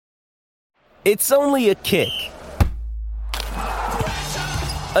It's only a kick,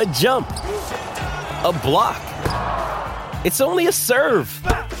 a jump, a block. It's only a serve.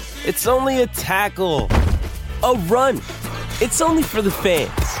 It's only a tackle, a run. It's only for the fans.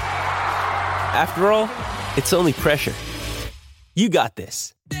 After all, it's only pressure. You got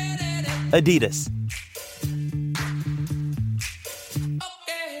this. Adidas.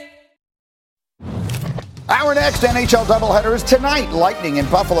 Our next NHL doubleheader is tonight. Lightning in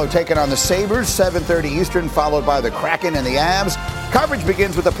Buffalo taking on the Sabres, 7:30 Eastern, followed by the Kraken and the Avs. Coverage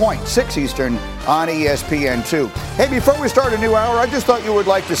begins with The Point, 6 Eastern on ESPN2. Hey, before we start a new hour, I just thought you would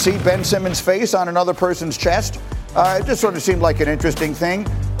like to see Ben Simmons' face on another person's chest. It just sort of seemed like an interesting thing.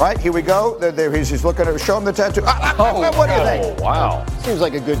 Right, here we go. There he's looking at, show him the tattoo. What do you think? Oh, wow. Seems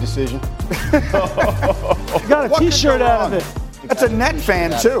like a good decision. You got a T-shirt out of it. That's a net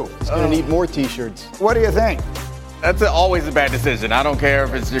fan, too. He's going to need more T-shirts. What do you think? That's always a bad decision. I don't care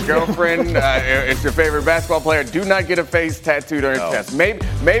if it's your girlfriend, it's your favorite basketball player. Do not get a face tattooed on your chest.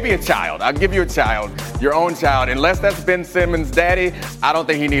 Maybe a child. I'll give you a child, your own child. Unless that's Ben Simmons' daddy, I don't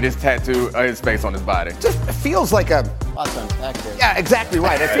think he needs his tattoo, his face on his body. Just feels like a... Lots to unpack there. Yeah, exactly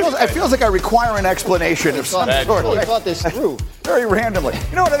right. It feels like I require an explanation of some sort. I thought this through. Very randomly.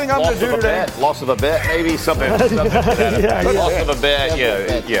 You know what I think I'm going to do today? Loss of a bet, maybe something. Loss of a bet,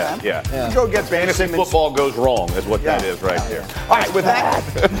 yeah. Go get Ben Fantasy Simmons. football goes wrong is what that is right there. All right, with that,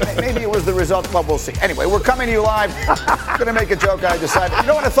 maybe it was the result, but we'll see. Anyway, we're coming to you live. Going to make a joke. I decided. You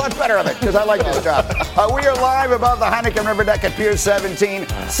know what? I thought better of it because I like this job. We are live above the Heineken River Deck at Pier 17.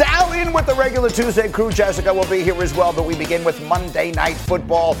 Sal in with the regular Tuesday crew. Jessica will be here as well, but we begin with Monday Night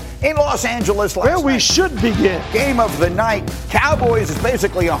Football in Los Angeles last Where we night. should begin. Game of the night. Cowboys is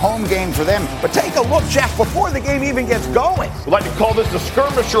basically a home game for them. But take a look, Jeff, before the game even gets going. We'd like to call this a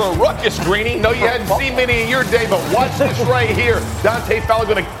skirmish or a ruckus, Greeny. No, you hadn't seen many in your day, but watch this right here. Dante Fowler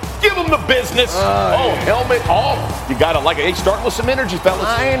going to give him the business. Helmet off. You got to like it. Hey, starting with some energy, fellas.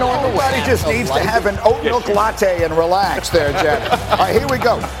 Everybody just needs to have an oat milk latte and relax there, Jeff. All right, here we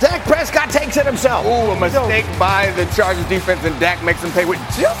go. Dak Prescott takes it himself. Ooh, a mistake by the Chargers defense, and Dak makes him pay with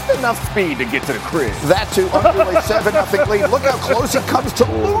just enough speed to get to the crib. That too, under a 7-0 lead. Look how close he comes to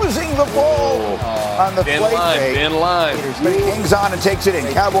losing the ball on the play fake. In line. But he hangs on and takes it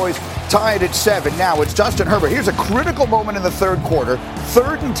in. Cowboys tied at 7. Now it's Justin Herbert. Here's a critical moment in the third quarter.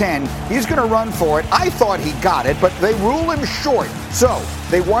 3rd and 10. He's going to run for it. I thought he got it, but they rule him short. So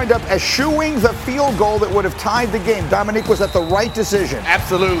they wind up eschewing the field goal that would have tied the game. Dominique, was that the right decision?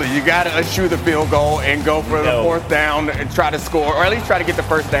 Absolutely. You got to eschew the field goal and go for the 4th down and try to score, or at least try to get the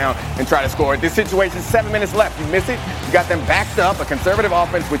 1st down and try to score. This situation, 7 minutes left. You miss it, you got them backed up, a conservative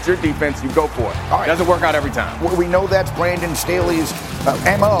offense with your defense, you go for it. All right. Doesn't work out every time. We know that's Brandon Staley's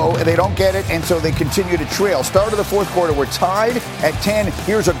MO, and they don't get it, and so they continue to trail. Start of the 4th quarter, we're tied at 10.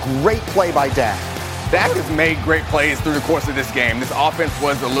 Here's a great play by Dak. Dak has made great plays through the course of this game. This offense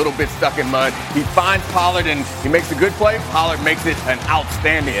was a little bit stuck in mud. He finds Pollard and he makes a good play. Pollard makes it an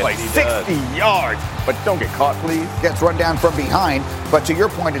outstanding play. 60 yards. But don't get caught, please. Gets run down from behind. But to your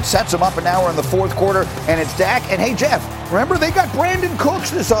point, it sets him up an hour in the 4th quarter, and it's Dak. And hey, Jeff, remember they got Brandon Cooks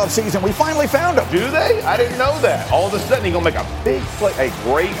this offseason. We finally found him. Do they? I didn't know that. All of a sudden, he's going to make a big play. A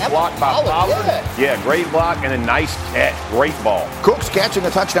great block by Pollard. Yeah, great block and a nice catch. Great ball. Cooks catching a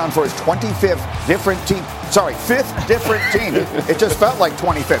touchdown for his 25th different team. Sorry, 5th different team. It just felt like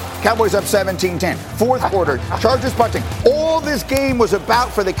 25th. Cowboys up 17-10. 4th quarter, Chargers punting. All this game was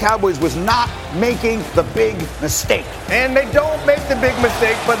about for the Cowboys was not making the big mistake. And they don't make the big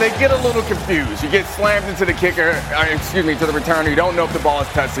mistake, but they get a little confused. You get slammed into the kicker, to the returner. You don't know if the ball is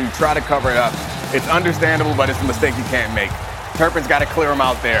touched, so you try to cover it up. It's understandable, but it's a mistake you can't make. Turpin's got to clear him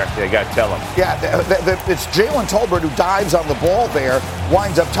out there. Yeah, you got to tell him. Yeah, it's Jalen Tolbert who dives on the ball there,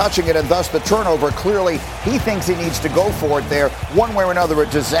 winds up touching it, and thus the turnover. Clearly, he thinks he needs to go for it there. One way or another, a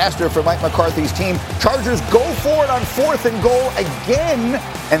disaster for Mike McCarthy's team. Chargers go for it on 4th and goal again,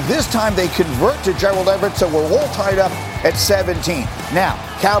 and this time they convert to Gerald Everett, so we're all tied up at 17. Now,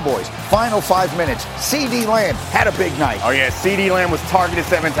 Cowboys, final 5 minutes. CeeDee Lamb had a big night. Oh, yeah, CeeDee Lamb was targeted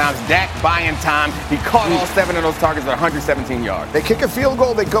 7 times. Dak buying time. He caught all 7 of those targets at 117 yards. They kick a field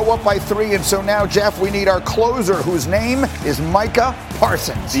goal. They go up by 3. And so now, Jeff, we need our closer, whose name is Micah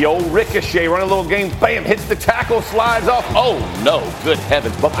Parsons. The old ricochet, run a little game, bam, hits the tackle, slides off. Oh, no, good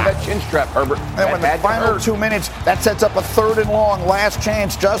heavens. Buckle that chin strap, Herbert. And when the final 2 minutes, that sets up a 3rd and long. Last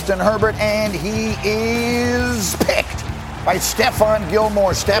chance, Justin Herbert, and he is picked by Stephon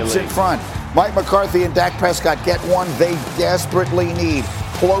Gilmore. Steps in front. Mike McCarthy and Dak Prescott get one they desperately need.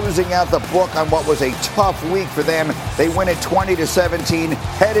 Closing out the book on what was a tough week for them. They win it 20-17,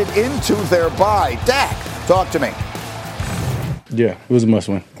 headed into their bye. Dak, talk to me. Yeah, it was a must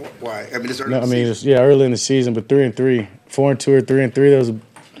win. Why? right? I mean, it's early. No, I mean, early in the season, but 3-3, 4-2 or 3-3.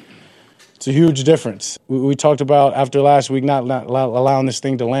 It's a huge difference. We talked about after last week not allowing this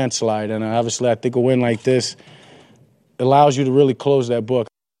thing to landslide, and obviously I think a win like this allows you to really close that book.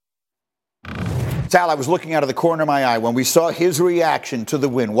 Sal, I was looking out of the corner of my eye when we saw his reaction to the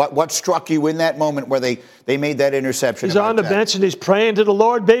win. What struck you in that moment where they made that interception? He's on the bench and he's praying to the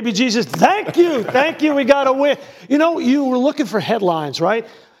Lord, baby Jesus, thank you, we got to win. You know, you were looking for headlines, right?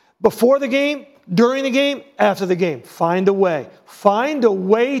 Before the game, during the game, after the game. Find a way. Find a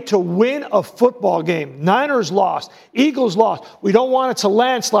way to win a football game. Niners lost. Eagles lost. We don't want it to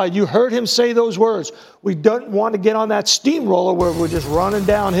landslide. You heard him say those words. We don't want to get on that steamroller where we're just running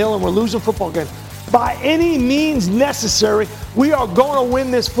downhill and we're losing football games. By any means necessary, we are going to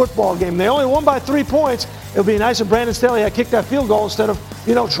win this football game. They only won by 3 points. It would be nice if Brandon Staley had kicked that field goal instead of,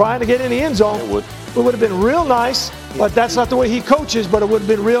 trying to get in the end zone. It would have been real nice, but that's not the way he coaches, but it would have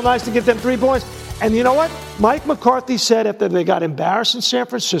been real nice to get them 3 points. And you know what? Mike McCarthy said after they got embarrassed in San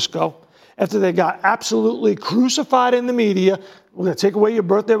Francisco, after they got absolutely crucified in the media, we're going to take away your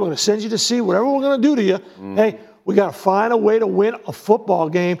birthday, we're going to send you to sea, whatever we're going to do to you, hey, we got to find a way to win a football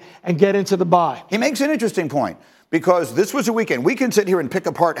game and get into the bye. He makes an interesting point because this was a weekend. We can sit here and pick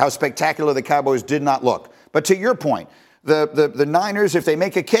apart how spectacular the Cowboys did not look. But to your point, the Niners, if they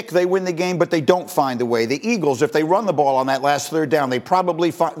make a kick, they win the game, but they don't find a way. The Eagles, if they run the ball on that last third down, they probably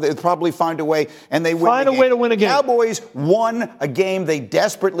find a way and they win. Find a way to win a game. Cowboys won a game they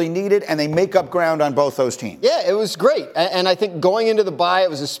desperately needed, and they make up ground on both those teams. Yeah, it was great. And I think going into the bye, it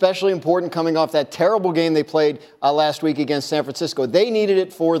was especially important coming off that terrible game they played last week against San Francisco. They needed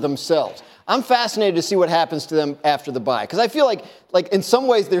it for themselves. I'm fascinated to see what happens to them after the bye because I feel like in some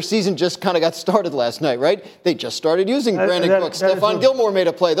ways their season just kind of got started last night, right? They just started using Brandon Cooks. Stephon Gilmore made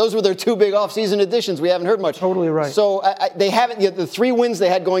a play. Those were their 2 big offseason additions. We haven't heard much. Totally right. So they haven't yet. The 3 wins they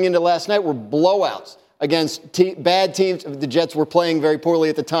had going into last night were blowouts against bad teams. The Jets were playing very poorly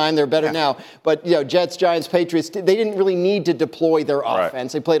at the time. They're better now. But, Jets, Giants, Patriots, they didn't really need to deploy their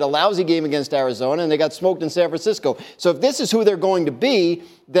offense. They played a lousy game against Arizona, and they got smoked in San Francisco. So if this is who they're going to be,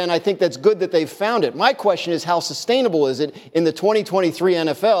 then I think that's good that they've found it. My question is, how sustainable is it in the 2023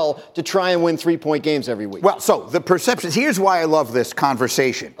 NFL to try and win 3-point games every week? Well, so the perceptions, here's why I love this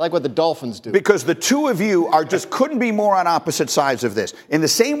conversation. I like what the Dolphins do. Because the two of you couldn't be more on opposite sides of this. In the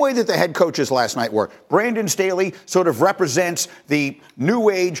same way that the head coaches last night were. Brandon Staley sort of represents the new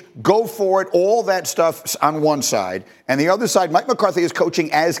age, go for it, all that stuff on one side. And the other side, Mike McCarthy is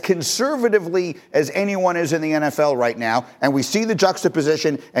coaching as conservatively as anyone is in the NFL right now. And we see the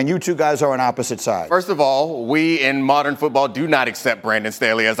juxtaposition, and you two guys are on opposite sides. First of all, we in modern football do not accept Brandon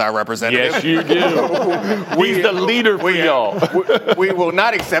Staley as our representative. Yes, you do. He's the leader for y'all. We will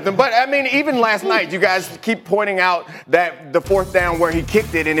not accept him. But, I mean, even last night, you guys keep pointing out that the 4th down where he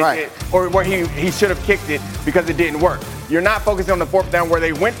kicked it, or where he should have kicked it because it didn't work. You're not focusing on the 4th down where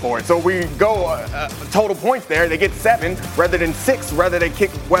they went for it. So we go total points there. They get 7 rather than 6, whether they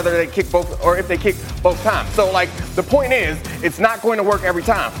kick both or if they kick both times. So, the point is, it's not going to work every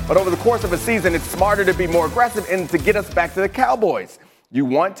time. But over the course of a season, it's smarter to be more aggressive and to get us back to the Cowboys. You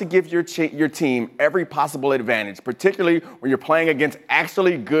want to give your team every possible advantage, particularly when you're playing against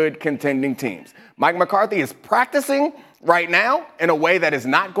actually good contending teams. Mike McCarthy is practicing right now in a way that is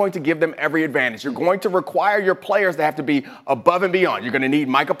not going to give them every advantage. You're going to require your players to have to be above and beyond. You're going to need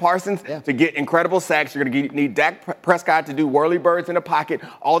Micah Parsons to get incredible sacks. You're going to need Dak Prescott to do whirly-birds in the pocket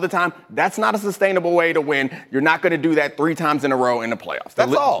all the time. That's not a sustainable way to win. You're not going to do that 3 times in a row in the playoffs.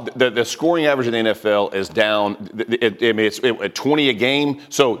 That's all. The scoring average in the NFL is down. It's 20 a game,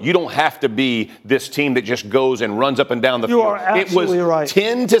 so you don't have to be this team that just goes and runs up and down the field. You are absolutely right. It was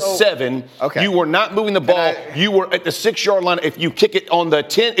 10 to 7. Okay. You were not moving the ball. You were at the 6-yard line. If you kick it on the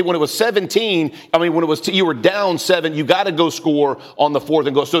 10, when it was 17, when it was you were down 7, you got to go score on the 4th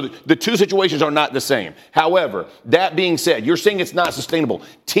and go. So the two situations are not the same. However, that being said, you're saying it's not sustainable.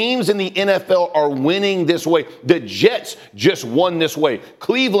 Teams in the NFL are winning this way. The Jets just won this way.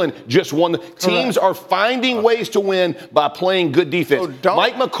 Cleveland just won. Teams are finding ways to win by playing good defense. So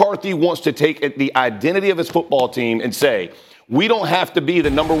Mike McCarthy wants to take the identity of his football team and say, we don't have to be the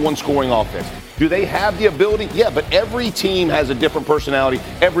number 1 scoring offense. Do they have the ability? Yeah, but every team has a different personality.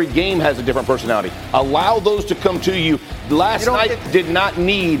 Every game has a different personality. Allow those to come to you. Last night did not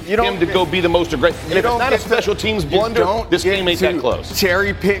need him to go be the most aggressive. And if it's not a special teams blunder, this game ain't that close.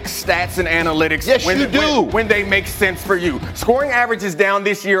 Cherry pick stats and analytics. Yes, you do. When they make sense for you. Scoring average is down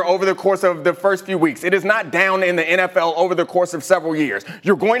this year over the course of the first few weeks. It is not down in the NFL over the course of several years.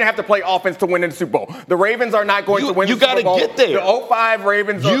 You're going to have to play offense to win in the Super Bowl. The Ravens are not going to win the Super Bowl. You got to get there. The 05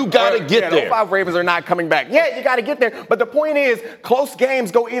 Ravens. You got to get there. The 05 Baltimore Ravens are not coming back. Yeah, you got to get there. But the point is, close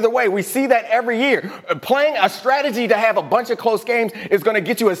games go either way. We see that every year. Playing a strategy to have a bunch of close games is going to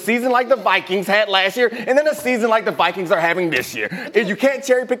get you a season like the Vikings had last year and then a season like the Vikings are having this year. You can't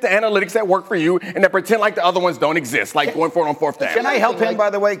cherry pick the analytics that work for you and then pretend like the other ones don't exist, like going for it on fourth down. Can I help him, by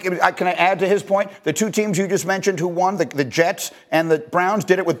the way? Can I add to his point? The two teams you just mentioned who won, the Jets and the Browns,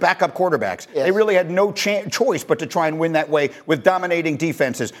 did it with backup quarterbacks. Yes. They really had no choice but to try and win that way with dominating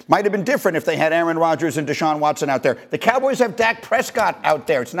defenses. Might have been different if they had Aaron Rodgers and Deshaun Watson out there. The Cowboys have Dak Prescott out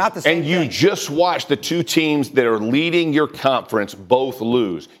there. It's not the same thing. And you just watched the two teams that are leading your conference both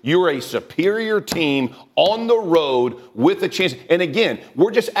lose. You're a superior team on the road with a chance. And again,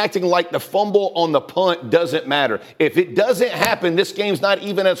 we're just acting like the fumble on the punt doesn't matter. If it doesn't happen, this game's not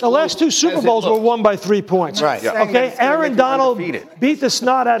even as close. The last two Super Bowls were won by 3 points. Right. Yeah. Okay, Aaron Donald beat the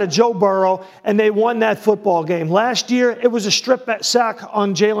snot out of Joe Burrow, and they won that football game. Last year, it was a strip sack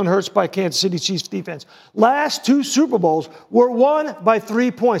on Jalen Hurts by Kansas City Chiefs defense. Last two Super Bowls were won by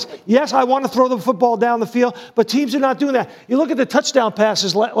 3 points. Yes, I want to throw the football down the field, but teams are not doing that. You look at the touchdown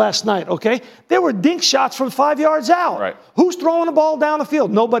passes last night, okay? They were dink shots from 5 yards out. Right. Who's throwing the ball down the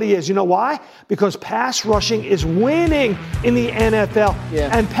field? Nobody is. You know why? Because pass rushing is winning in the NFL,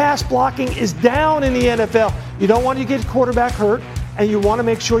 and pass blocking is down in the NFL. You don't want to get quarterback hurt, and you want to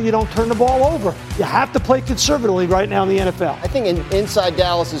make sure you don't turn the ball over. You have to play conservatively right now in the NFL. I think inside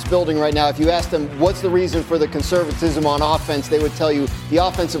Dallas' building right now, if you ask them what's the reason for the conservatism on offense, they would tell you the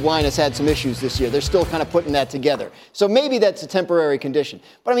offensive line has had some issues this year. They're still kind of putting that together. So maybe that's a temporary condition.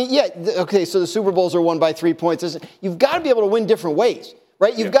 But I mean, okay, so the Super Bowls are won by 3 points. You've got to be able to win different ways.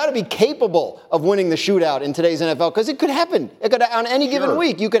 Right? You've got to be capable of winning the shootout in today's NFL because it could happen. It could, on any given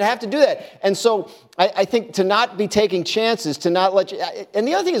week, you could have to do that. And so I think to not be taking chances, to not let you – and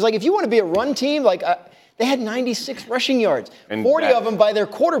the other thing is, like, if you want to be a run team, like they had 96 rushing yards, and 40 of them by their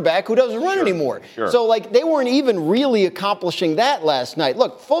quarterback who doesn't run anymore. Sure. So, like, they weren't even really accomplishing that last night.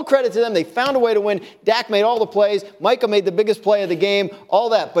 Look, full credit to them. They found a way to win. Dak made all the plays. Micah made the biggest play of the game, all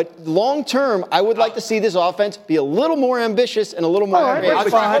that. But long term, I would like to see this offense be a little more ambitious and a little more That's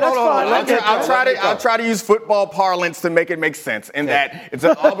fine. I'll try to use football parlance to make it make sense in that it's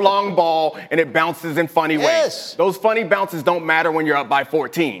an oblong ball and it bounces in funny ways. Those funny bounces don't matter when you're up by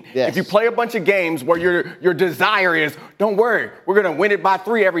 14. Yes. If you play a bunch of games where your desire is, don't worry, we're going to win it by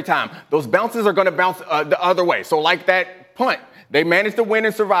 3 every time, those bounces are going to bounce the other way. So like that punt, they managed to win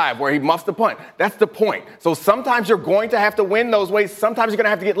and survive where he muffs the punt. That's the point. So sometimes you're going to have to win those ways. Sometimes you're going to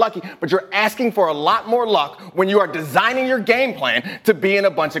have to get lucky, but you're asking for a lot more luck when you are designing your game plan to be in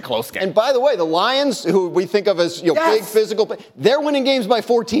a bunch of close games. And by the way, the Lions, who we think of as big physical, they're winning games by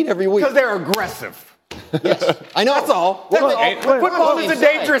 14 every week. Because they're aggressive. Yes, I know. That's all. Football is a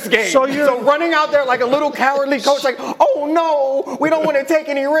dangerous game. So running out there like a little cowardly coach, like, oh no, we don't want to take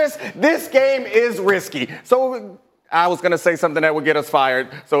any risks. This game is risky. So I was going to say something that would get us fired.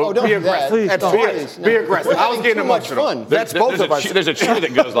 So be aggressive. Be aggressive. I was getting emotional. Fun. That's both of us. There's a cheer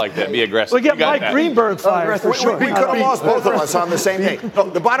that goes like that. Be aggressive. We get Mike Greenberg fired for sure. We could have lost both of us on the same day.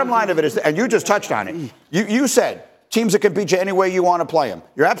 Look, the bottom line of it is, and you just touched on it, you said teams that can beat you any way you want to play them.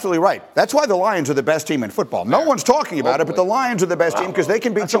 You're absolutely right. That's why the Lions are the best team in football. No one's talking about it, but the Lions are the best team because they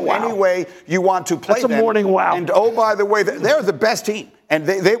can beat you any way you want to play them. That's a morning wow. And oh, by the way, they're the best team. And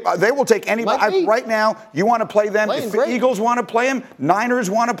they will take anybody. Right now, you want to play them. If the Eagles want to play them, Niners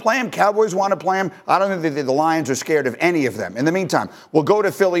want to play them, Cowboys want to play them. I don't think the Lions are scared of any of them. In the meantime, we'll go to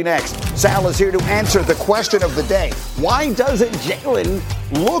Philly next. Sal is here to answer the question of the day. Why doesn't Jalen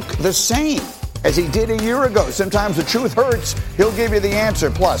look the same as he did a year ago? Sometimes the truth hurts. He'll give you the answer.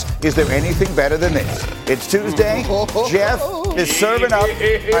 Plus, is there anything better than this? It's Tuesday. Jeff is serving up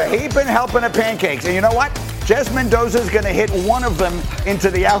a heaping helping of pancakes. And you know what? Jess Mendoza's going to hit one of them into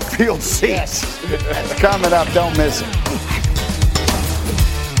the outfield seats. That's coming up. Don't miss it.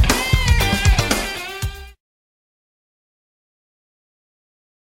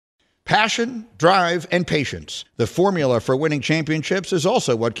 Passion, drive, and patience. The formula for winning championships is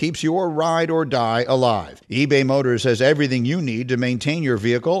also what keeps your ride or die alive. eBay Motors has everything you need to maintain your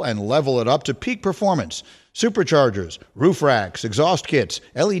vehicle and level it up to peak performance. Superchargers, roof racks, exhaust kits,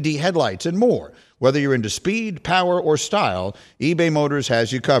 LED headlights, and more. Whether you're into speed, power, or style, eBay Motors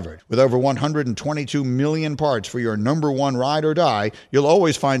has you covered. With over 122 million parts for your number one ride or die, you'll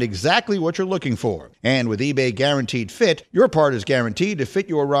always find exactly what you're looking for. And with eBay Guaranteed Fit, your part is guaranteed to fit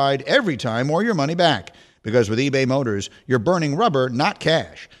your ride every time or your money back. Because with eBay Motors, you're burning rubber, not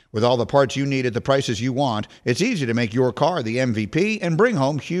cash. With all the parts you need at the prices you want, it's easy to make your car the MVP and bring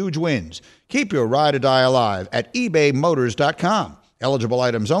home huge wins. Keep your ride or die alive at ebaymotors.com. Eligible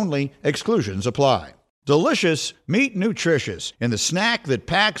items only. Exclusions apply. Delicious, meet nutritious. In the snack that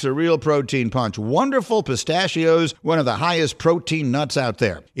packs a real protein punch, Wonderful Pistachios, one of the highest protein nuts out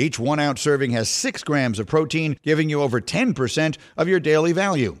there. Each 1 ounce serving has 6 grams of protein, giving you over 10% of your daily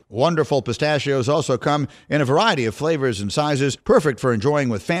value. Wonderful Pistachios also come in a variety of flavors and sizes, perfect for enjoying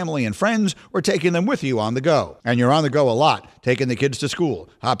with family and friends or taking them with you on the go. And you're on the go a lot, taking the kids to school,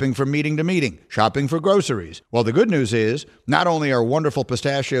 hopping from meeting to meeting, shopping for groceries. Well, the good news is, not only are Wonderful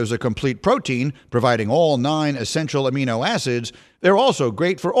Pistachios a complete protein, providing all 9 essential amino acids, they're also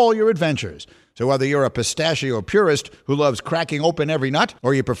great for all your adventures. So whether you're a pistachio purist who loves cracking open every nut,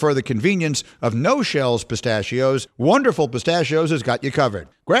 or you prefer the convenience of no-shells pistachios, Wonderful Pistachios has got you covered.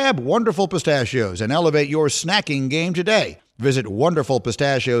 Grab Wonderful Pistachios and elevate your snacking game today. Visit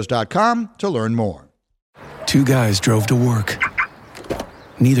wonderfulpistachios.com to learn more. 2 guys drove to work.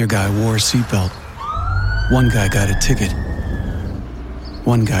 Neither guy wore a seatbelt. One guy got a ticket.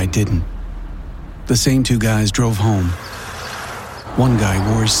 One guy didn't. The same 2 guys drove home. One guy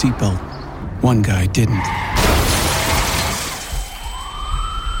wore his seatbelt. One guy didn't.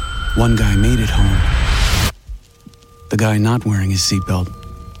 One guy made it home. The guy not wearing his seatbelt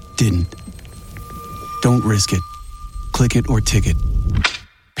didn't. Don't risk it. Click it or ticket.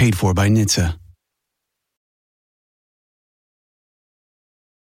 Paid for by NHTSA.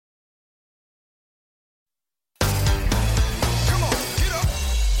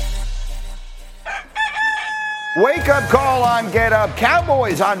 Wake-up call on Get Up.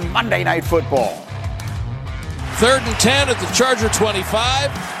 Cowboys on Monday Night Football. 3rd and 10 at the Charger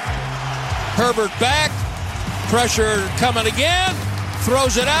 25. Herbert back. Pressure coming again.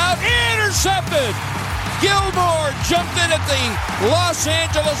 Throws it out. Intercepted. Gilmore jumped in at the Los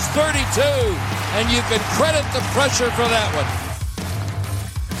Angeles 32. And you can credit the pressure for that one.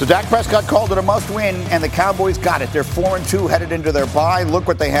 So Dak Prescott called it a must-win, and the Cowboys got it. They're 4-2 headed into their bye. Look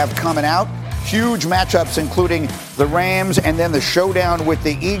what they have coming out. Huge matchups, including the Rams and then the showdown with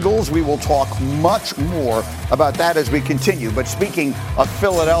the Eagles. We will talk much more about that as we continue. But speaking of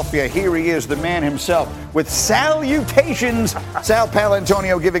Philadelphia, here he is, the man himself, with salutations. Sal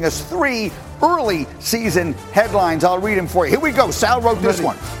Paolantonio giving us 3 early season headlines. I'll read them for you. Here we go. Sal wrote this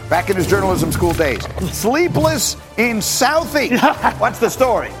one back in his journalism school days. Sleepless in Southie. What's the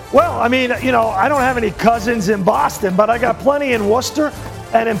story? Well, I mean, I don't have any cousins in Boston, but I got plenty in Worcester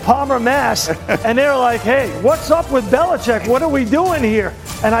and in Palmer, Mass. And they're like, hey, what's up with Belichick? What are we doing here?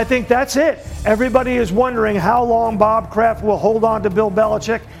 And I think that's it. Everybody is wondering how long Bob Kraft will hold on to Bill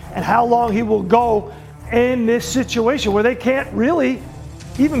Belichick and how long he will go in this situation where they can't really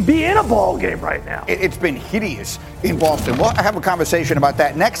even be in a ball game right now. It's been hideous in Boston. We'll have a conversation about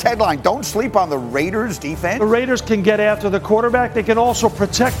that. Next headline, don't sleep on the Raiders defense. The Raiders can get after the quarterback. They can also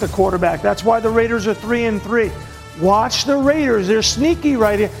protect the quarterback. That's why the Raiders are 3-3. Watch the Raiders. They're sneaky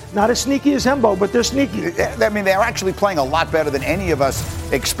right here. Not as sneaky as Hembo, but they're sneaky. I mean, they're actually playing a lot better than any of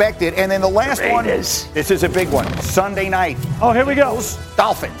us expected. And then the last one, this is a big one. Sunday night. Oh, here we go.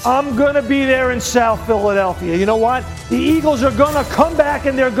 Dolphins. I'm going to be there in South Philadelphia. You know what? The Eagles are going to come back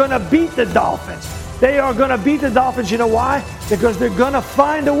and they're going to beat the Dolphins. They are going to beat the Dolphins. You know why? Because they're going to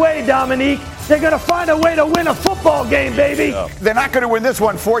find a way, Dominique. They're going to find a way to win a football game, baby. They're not going to win this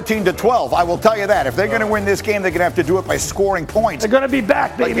one 14-12. I will tell you that. If they're going to win this game, they're going to have to do it by scoring points. They're going to be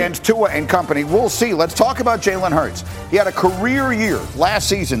back, baby. Against Tua and company. We'll see. Let's talk about Jalen Hurts. He had a career year last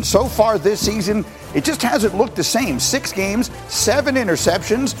season. So far this season, it just hasn't looked the same. 6 games, 7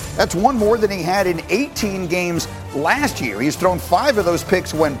 interceptions. That's one more than he had in 18 games last year. He's thrown 5 of those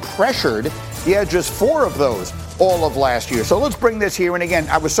picks when pressured. He had just 4 of those all of last year. So let's bring this here. And again,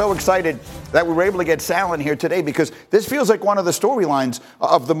 I was so excited that we were able to get Sal in here today because this feels like one of the storylines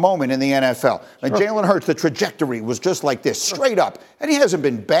of the moment in the NFL. And Jalen Hurts, the trajectory was just like this, straight up. And he hasn't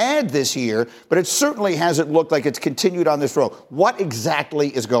been bad this year, but it certainly hasn't looked like it's continued on this road. What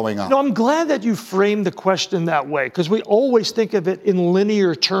exactly is going on? No, I'm glad that you framed the question that way because we always think of it in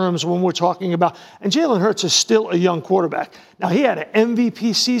linear terms when we're talking about, and Jalen Hurts is still a young quarterback. Now, he had an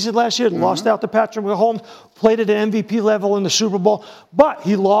MVP season last year, lost out to Patrick Mahomes, played at an MVP level in the Super Bowl, but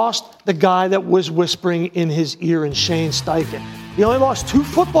he lost the guy that was whispering in his ear in Shane Steichen. He only lost 2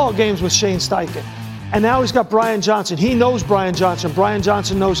 football games with Shane Steichen. And now he's got Brian Johnson. He knows Brian Johnson. Brian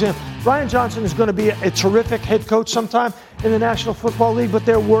Johnson knows him. Brian Johnson is going to be a terrific head coach sometime in the National Football League, but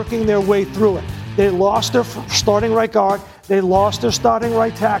they're working their way through it. They lost their starting right guard. They lost their starting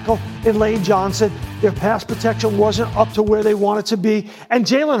right tackle in Lane Johnson. Their pass protection wasn't up to where they wanted to be. And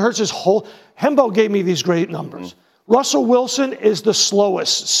Jalen Hurts' Hembo gave me these great numbers. Russell Wilson is the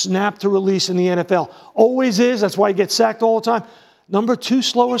slowest snap to release in the NFL. Always is. That's why he gets sacked all the time. Number 2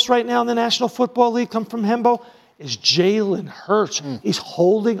 slowest right now in the National Football League come from Hembo is Jalen Hurts. He's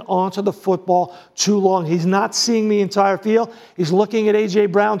holding onto the football too long. He's not seeing the entire field. He's looking at A.J.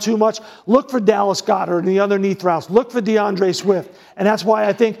 Brown too much. Look for Dallas Goedert in the underneath routes. Look for DeAndre Swift. And that's why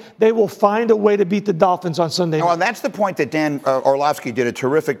I think they will find a way to beat the Dolphins on Sunday night. Well, and that's the point that Dan Orlovsky did a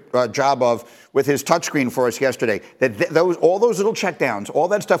terrific job of with his touchscreen for us yesterday. That all those little checkdowns, all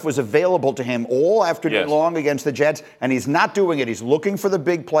that stuff was available to him all afternoon long against the Jets, and he's not doing it. He's looking for the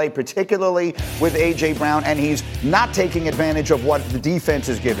big play, particularly with A.J. Brown, and he's not taking advantage of what the defense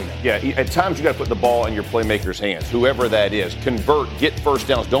is giving him. Yeah, at times you got to put the ball in your playmaker's hands, whoever that is. Convert, get first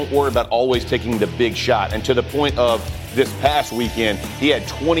downs. Don't worry about always taking the big shot. And to the point of this past weekend, he had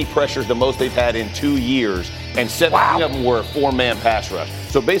 20 pressures, the most they've had in 2 years, and 17 of them were a 4-man pass rush.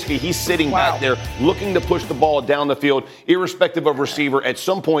 So basically, he's sitting back there looking to push the ball down the field, irrespective of receiver. At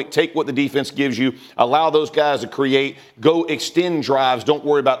some point, take what the defense gives you, allow those guys to create, go extend drives. Don't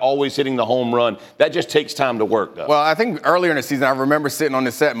worry about always hitting the home run. That just takes time to work, though. Well, I think earlier in the season, I remember sitting on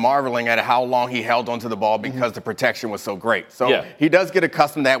the set marveling at how long he held onto the ball because the protection was so great. So he does get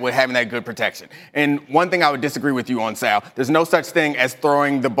accustomed to that with having that good protection. And one thing I would disagree with you on, Sal, there's no such thing as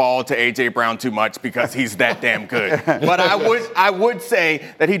throwing the ball to A.J. Brown too much because he's that damn good. But I would say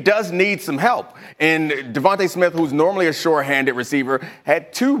that he does need some help. And Devontae Smith, who's normally a sure-handed receiver,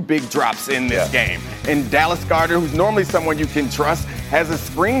 had 2 big drops in this game. And Dallas Goedert, who's normally someone you can trust, has a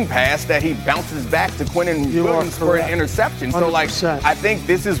screen pass that he bounces back to Quentin Williams for an interception. 100%. So, I think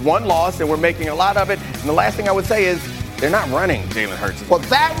this is one loss, and we're making a lot of it. And the last thing I would say is they're not running Jalen Hurts. Well,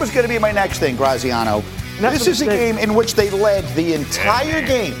 that was going to be my next thing, Graziano. This is a game in which they led the entire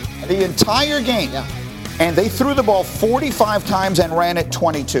game. The entire game. And they threw the ball 45 times and ran it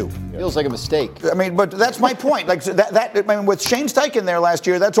 22. Feels like a mistake. I mean, but that's my point. Like I mean, with Shane Steichen there last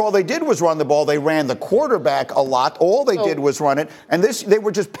year, that's all they did was run the ball. They ran the quarterback a lot. All they did was run it. And they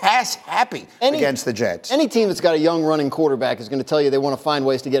were just pass happy against the Jets. Any team that's got a young running quarterback is going to tell you they want to find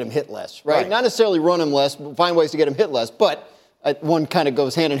ways to get him hit less, right? Not necessarily run him less, but find ways to get him hit less. But one kind of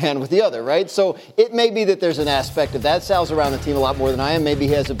goes hand in hand with the other, right? So it may be that there's an aspect of that. Sal's around the team a lot more than I am. Maybe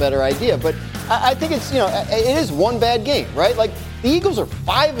he has a better idea. But I think it's, it is one bad game, right? Like, the Eagles are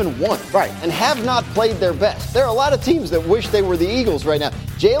 5-1, right, and have not played their best. There are a lot of teams that wish they were the Eagles right now.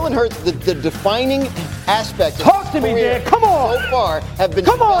 Jalen Hurts, the defining aspect of Talk to me, Dan. Come on. So far have been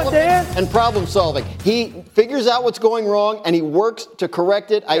development and problem solving. He figures out what's going wrong and he works to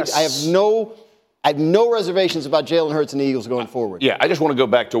correct it. Yes. I have no reservations about Jalen Hurts and the Eagles going forward. Yeah, I just want to go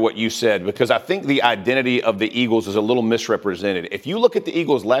back to what you said because I think the identity of the Eagles is a little misrepresented. If you look at the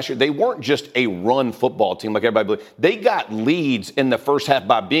Eagles last year, they weren't just a run football team like everybody believed. They got leads in the first half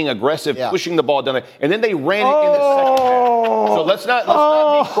by being aggressive, pushing the ball down there, and then they ran it in the second half. So let's not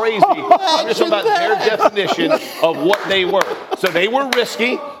be crazy. I'm just talking about their definition of what they were. So they were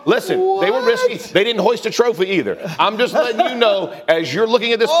risky. Listen, they were risky. They didn't hoist a trophy either. I'm just letting you know, as you're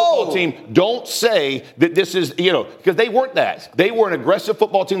looking at this football team, don't say that this is, because they weren't that. They were an aggressive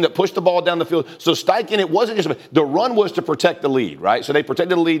football team that pushed the ball down the field. So Steichen, it wasn't just, the run was to protect the lead, right? So they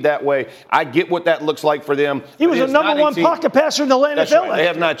protected the lead that way. I get what that looks like for them. He was the number 1 pocket passer in the NFL. That's right. They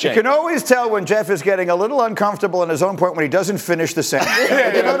have not changed. You can always tell when Jeff is getting a little uncomfortable in his own point when he doesn't finish the sentence.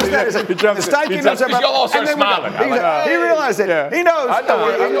 You notice that? Steichen knows about, you all start smiling. He realized it. Yeah. He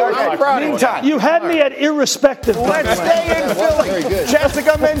knows. Meantime, you had me at irrespective. Let's stay in Philly.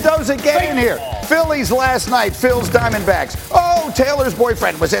 Jessica Mendoza, get in here. Phillies last night, Phil's Diamondbacks. Oh, Taylor's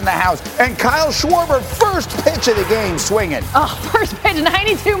boyfriend was in the house. And Kyle Schwarber, first pitch of the game, swinging. Oh, first pitch,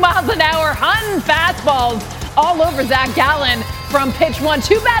 92 miles an hour, hunting fastballs all over Zach Gallen from pitch 1.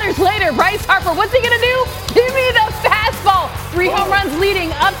 2 batters later, Bryce Harper, what's he going to do? Give me the fastball. 3 home runs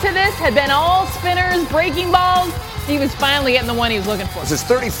leading up to this had been all spinners, breaking balls. He was finally getting the one he was looking for. It's his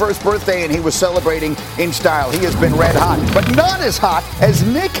 31st birthday, and he was celebrating in style. He has been red hot, but not as hot as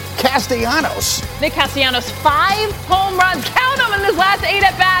Nick Castellanos. Nick Castellanos, 5 home runs. Count them in his last 8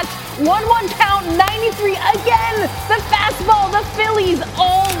 at-bats. 1-1 count, 93 again. The fastball, the Phillies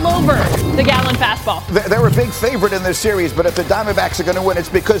all over the Gallen fastball. They're a big favorite in this series, but if the Diamondbacks are going to win, it's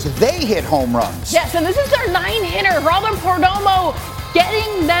because they hit home runs. Yes, and this is their 9-hitter. Robin Perdomo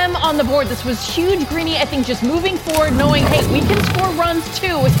getting them on the board. This was huge. Greeny, I think, just moving forward, knowing, hey, we can score runs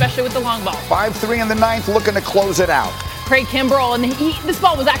too, especially with the long ball. 5-3 in the 9th, looking to close it out. Craig Kimbrell, and this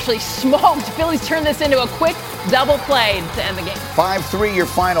ball was actually smoked. Phillies turned this into a quick double play to end the game. 5-3 your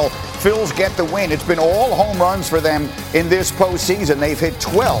final. Phils get the win. It's been all home runs for them in this postseason. They've hit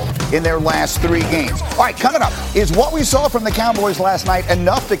 12 in their last 3 games. All right, coming up, is what we saw from the Cowboys last night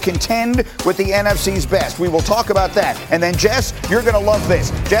enough to contend with the NFC's best? We will talk about that. And then, Jess, you're going to love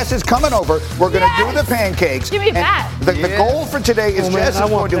this. Jess is coming over. We're going to do the pancakes. Give me that. The goal for today is Jess is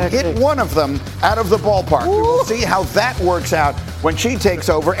going to hit one of them out of the ballpark. We will see how that works out when she takes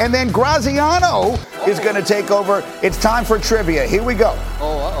over. And then Graziano is going to take over. It's time for trivia. Here we go.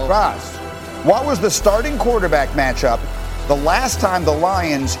 Graz, what was the starting quarterback matchup the last time the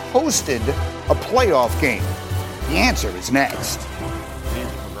Lions hosted a playoff game? The answer is next.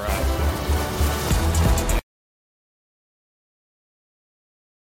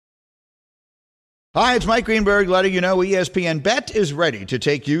 Hi, it's Mike Greenberg letting you know ESPN Bet is ready to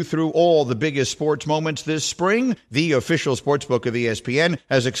take you through all the biggest sports moments this spring. The official sportsbook of ESPN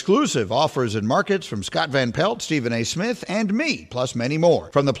has exclusive offers and markets from Scott Van Pelt, Stephen A. Smith, and me, plus many more.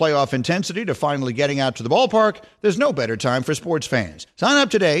 From the playoff intensity to finally getting out to the ballpark, there's no better time for sports fans. Sign up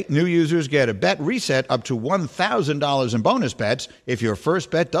today. New users get a bet reset up to $1,000 in bonus bets if your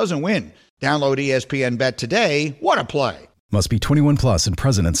first bet doesn't win. Download ESPN Bet today. What a play. Must be 21 plus and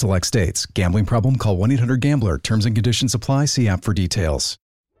present in select states. Gambling problem? Call 1-800-GAMBLER. Terms and conditions apply. See app for details.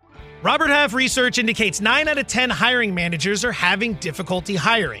 Robert Half research indicates 9 out of 10 hiring managers are having difficulty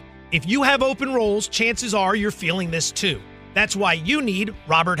hiring. If you have open roles, chances are you're feeling this too. That's why you need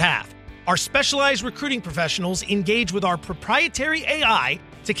Robert Half. Our specialized recruiting professionals engage with our proprietary AI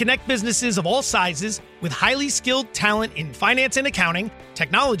to connect businesses of all sizes with highly skilled talent in finance and accounting,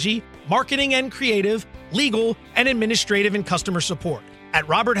 technology, marketing and creative, legal, and administrative and customer support. At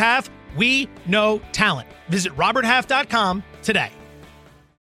Robert Half, we know talent. Visit roberthalf.com today.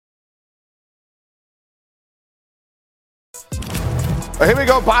 Here we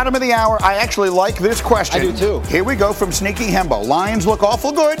go, bottom of the hour. I actually like this question. I do too. Here we go from Sneaky Hembo. Lions look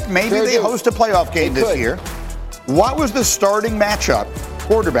awful good. Maybe they host a playoff game this year. What was the starting matchup,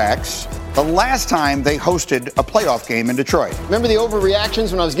 quarterbacks, the last time they hosted a playoff game in Detroit? Remember the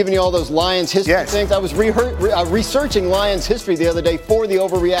overreactions when I was giving you all those Lions history things? I was researching Lions history the other day for the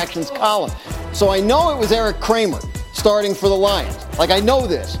overreactions column. So I know it was Eric Kramer starting for the Lions. Like, I know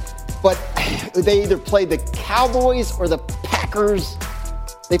this. But they either played the Cowboys or the Packers.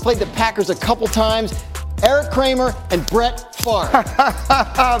 They played the Packers a couple times. Eric Kramer and Brett Favre.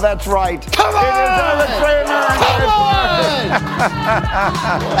 That's right. Come on! It is Eric Kramer and Come Brett on!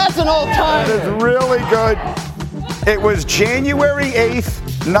 That's an old-timer. That is really good. It was January 8th,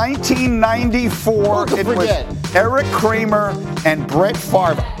 1994. It was Eric Kramer and Brett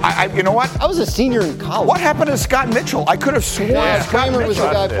Favre. You know what? I was a senior in college. What happened to Scott Mitchell? I could have sworn Scott Kramer Mitchell was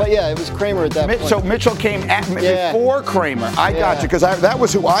the guy. It was Kramer at that point. So Mitchell came before Kramer. I got you, because that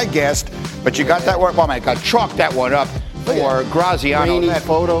was who I guessed. But you got that one. Oh, man, I chalked that one up for Graziano. Grainy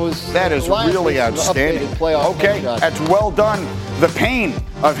photos. That is really outstanding. Okay, that's well done. The pain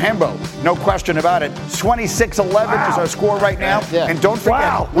of Hembo, no question about it. 26-11 is our score right now. Yeah. And don't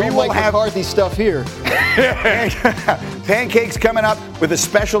forget, we will have McCarthy stuff here. Pancakes coming up with a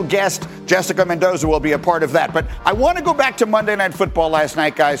special guest. Jessica Mendoza will be a part of that. But I want to go back to Monday Night Football last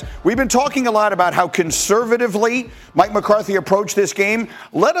night, guys. We've been talking a lot about how conservatively Mike McCarthy approached this game.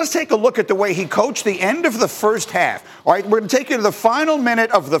 Let us take a look at the way he coached the end of the first half. All right, we're going to take you to the final minute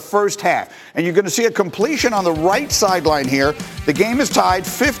of the first half. And you're going to see a completion on the right sideline here. The game is tied,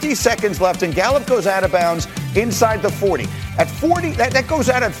 50 seconds left, and Gallup goes out of bounds inside the 40. At 40, that goes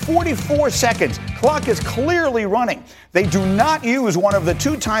out at 44 seconds. Clock is clearly running. They do not use one of the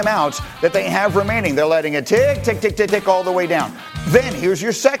 2 timeouts that they have remaining. They're letting it tick, tick, tick, tick, tick all the way down. Then here's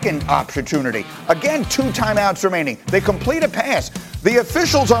your second opportunity. Again, 2 timeouts remaining. They complete a pass. The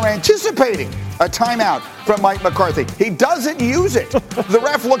officials are anticipating a timeout from Mike McCarthy. He doesn't use it. The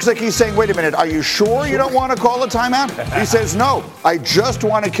ref looks like he's saying, wait a minute, are you sure you don't want to call a timeout? He says, no, I just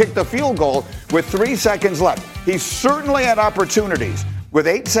want to kick the field goal with 3 seconds left. He certainly had opportunities with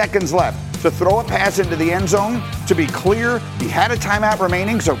 8 seconds left to throw a pass into the end zone. To be clear, he had a timeout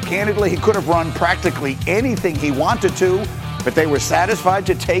remaining, so candidly, he could have run practically anything he wanted to, but they were satisfied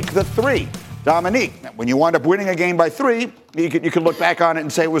to take the 3. Dominique, when you wind up winning a game by 3, you can look back on it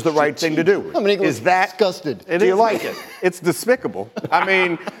and say it was the right thing to do. Dominique was disgusted. Do you like it? It's despicable. I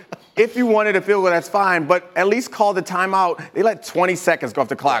mean, if you wanted a field goal, that's fine, but at least call the timeout. They let 20 seconds go off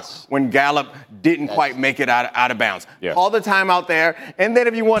the clock when Gallup didn't quite make it out of bounds. Yeah. Call the timeout there, and then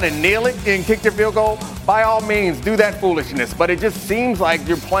if you want to kneel it and kick your field goal, by all means, do that foolishness. But it just seems like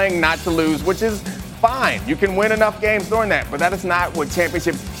you're playing not to lose, which is fine. You can win enough games doing that, but that is not what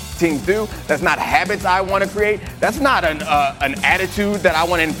championship teams do. That's not habits I want to create. That's not an attitude that I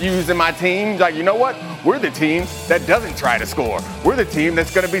want to infuse in my team. Like, you know what? we're the team that doesn't try to score. We're the team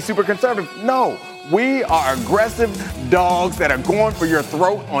that's going to be super conservative. No. We are aggressive dogs that are going for your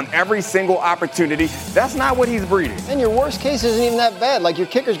throat on every single opportunity. That's not what he's breeding. And your worst case isn't even that bad. Like, your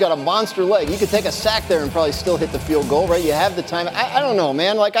kicker's got a monster leg. You could take a sack there and probably still hit the field goal, right? You have the time. I don't know,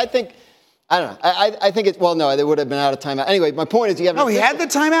 man. Like, I think it's, well, no, they would have been out of timeout. Anyway, my point is he had the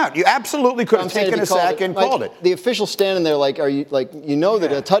timeout. You absolutely could have taken a sack and called it. The official standing there like, are you, like, you know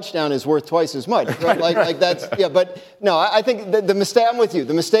that a touchdown is worth twice as much, right? like that's, yeah, but no, I think the mistake, I'm with you.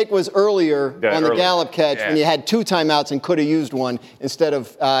 The mistake was earlier on the Gallup catch when you had 2 timeouts and could have used one instead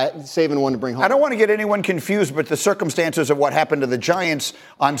of saving one to bring home. I don't want to get anyone confused, but the circumstances of what happened to the Giants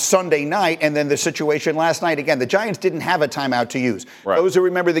on Sunday night and then the situation last night, again, the Giants didn't have a timeout to use. Right. Those who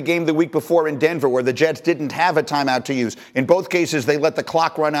remember the game the week before in Denver where the Jets didn't have a timeout to use. In both cases, they let the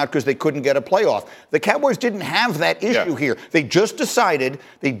clock run out because they couldn't get a playoff. The Cowboys didn't have that issue here. They just decided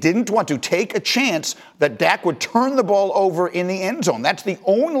they didn't want to take a chance that Dak would turn the ball over in the end zone. That's the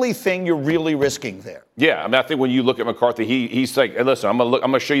only thing you're really risking there. Yeah, I mean, I think when you look at McCarthy, he's like, hey, listen, I'm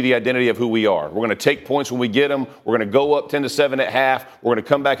going to show you the identity of who we are. We're going to take points when we get them. We're going to go up 10-7 at half. We're going to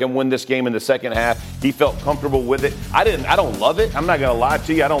come back and win this game in the second half. He felt comfortable with it. I don't love it. I'm not going to lie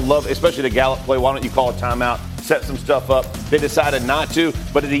to you. I don't love it, especially the Gallup play. Why don't you call a timeout, set some stuff up? They decided not to.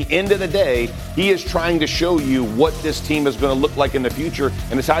 But at the end of the day, he is trying to show you what this team is going to look like in the future,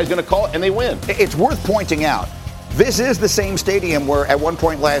 and it's how he's going to call it, and they win. It's worth pointing out. This is the same stadium where, at one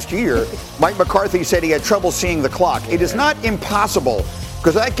point last year, Mike McCarthy said he had trouble seeing the clock. It is not impossible,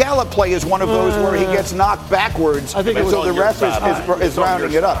 because that Gallup play is one of those where he gets knocked backwards, so the ref is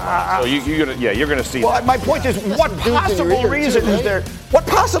rounding it up. So you're going to see that. My point is, what possible reason is there? What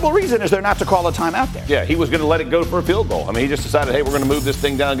possible reason is there not to call a timeout there? Yeah, he was going to let it go for a field goal. I mean, he just decided, hey, we're going to move this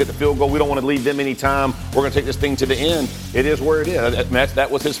thing down and get the field goal. We don't want to leave them any time. We're going to take this thing to the end. It is where it is. I mean, that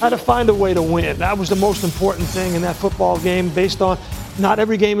was his. How to find a way to win. That was the most important thing in that football game, based on not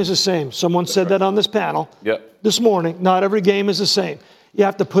every game is the same. Someone said that on this panel this morning. Not every game is the same. You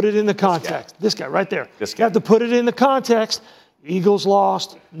have to put it in the context. This guy right there. You have to put it in the context. Eagles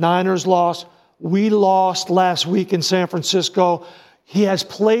lost. Niners lost. We lost last week in San Francisco. He has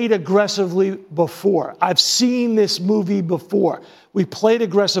played aggressively before. I've seen this movie before. We played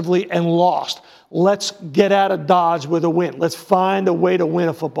aggressively and lost. Let's get out of Dodge with a win. Let's find a way to win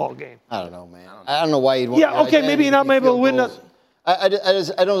a football game. I don't know, man. I don't know why you'd want. Yeah, okay, maybe you're not able to win. I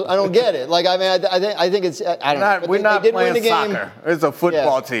don't get it. Like, I mean, I think it's. I don't know. We're not playing soccer. It's a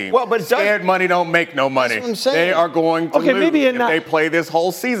football team. Well, but scared money don't make no money. That's what I'm saying. They are going to lose maybe if they play this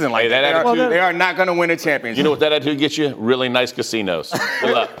whole season like that. They are not going to win a championship. You know what that attitude gets you? Really nice casinos.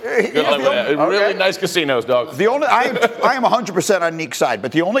 Good luck. Good luck with that. Really nice casinos, dog. I am 100% on Neek's side,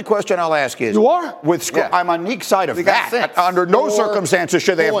 but the only question I'll ask is, you are? I'm on Neek's side of that. Under no circumstances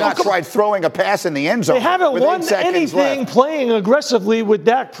should they have not tried throwing a pass in the end zone. They haven't won anything playing aggressively with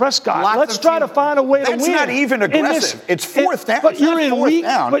Dak Prescott. Let's try to find a way to win. That's not even aggressive. It's fourth down. But you're in week.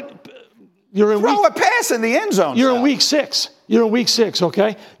 Throw a pass in the end zone. You're in week 6. You're in week 6,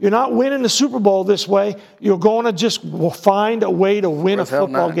 okay? You're not winning the Super Bowl this way. You're going to just find a way to win a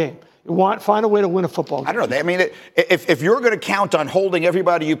football game. Find a way to win a football game. I don't know. I mean, if you're going to count on holding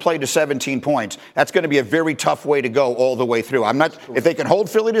everybody you play to 17 points, that's going to be a very tough way to go all the way through. If they can hold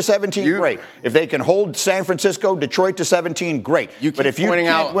Philly to 17, great. If they can hold San Francisco, Detroit to 17, great. But if you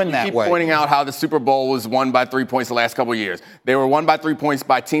can't win that way. You keep pointing out how the Super Bowl was won by 3 points the last couple of years. They were won by 3 points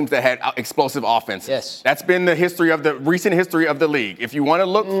by teams that had explosive offenses. Yes. That's been the recent history of the league. If you want to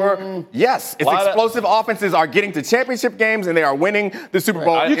look for, if explosive offenses are getting to championship games and they are winning the Super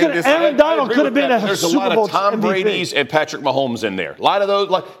Bowl in this Aaron Donald could have been a There's Super a lot Bowl of Tom MVP. Brady's and Patrick Mahomes in there. A lot of those,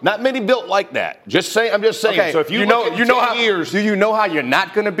 not many built like that. I'm just saying. Okay, so if you know how years, do you know how you're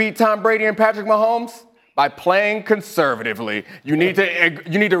not going to beat Tom Brady and Patrick Mahomes? By playing conservatively. You need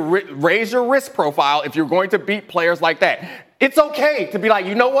to raise your risk profile if you're going to beat players like that. It's okay to be like,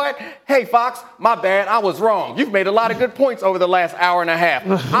 you know what? Hey, Fox, my bad. I was wrong. You've made a lot of good points over the last hour and a half.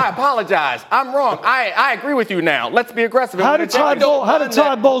 I apologize. I'm wrong. I agree with you now. Let's be aggressive. How did Todd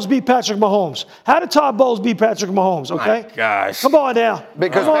Bowles beat Patrick Mahomes? Okay? My gosh. Come on now.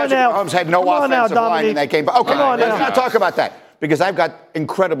 Because Patrick Mahomes had no offensive line in that game. But okay, let's not talk about that. Because I've got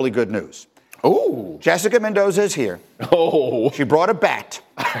incredibly good news. Oh. Jessica Mendoza is here. Oh. She brought a bat,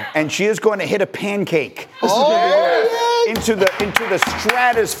 and she is going to hit a pancake into the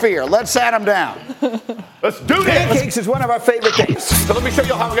stratosphere. Let's sat him down. Let's do this. Pancakes is one of our favorite things. So let me show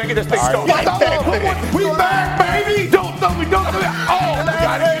you how we're going to get this thing started. We back, baby. Don't throw me. Oh,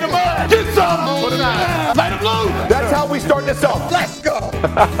 gotta get him up. Get some. Put him out. Let him loose. That's how we start this off. Let's go.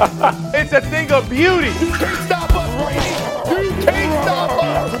 It's a thing of beauty. You can't stop us, Brady. You can't stop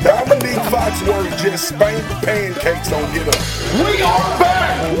us. Dominique Fox Foxworth just spanked pancakes on Get Up. We are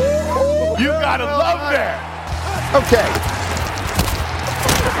back! You gotta love that. Okay.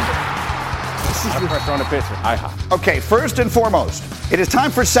 Pressure on the pitcher. IHOP. Okay, first and foremost, it is time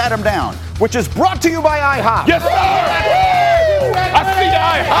for Sat 'em Down, which is brought to you by IHOP. Yes, sir! I see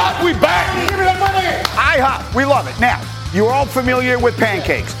IHOP. We back. Give me that money. IHOP, we love it. Now, you're all familiar with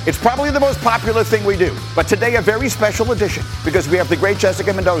pancakes. It's probably the most popular thing we do. But today, a very special edition because we have the great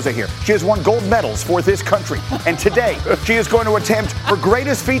Jessica Mendoza here. She has won gold medals for this country. And today, she is going to attempt her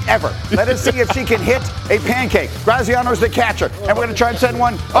greatest feat ever. Let us see if she can hit a pancake. Graziano's the catcher. And we're going to try and send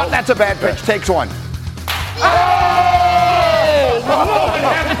one. Oh, that's a bad pitch. Takes one.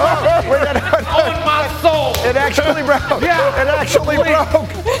 On my soul. It actually broke. Yeah. It actually broke.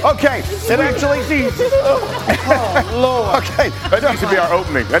 Okay. It actually. Oh, Lord. Okay. That needs to be our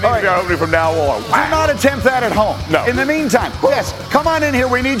opening. That needs to be our opening from now on. Do not attempt that at home. No. In the meantime, yes, come on in here.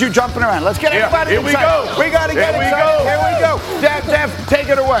 We need you jumping around. Let's get everybody here inside. we go. We got to get inside. Here we go. Def, take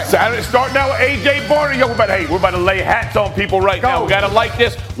it away. Saturday, starting out with A.J. Barner. Yo, we're about to lay hats on people right now. We got to like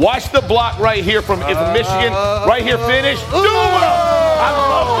this. Watch the block right here from Michigan. Right here, finish. Do it! I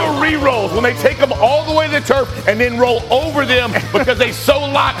love the re-rolls when they take them all the way to the turf and then roll over them because they so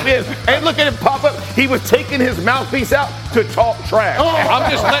locked in. And look at him pop up. He was taking his mouthpiece out to talk trash.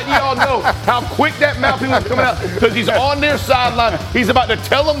 I'm just letting y'all know how quick that mouthpiece was coming out because he's on their sideline. He's about to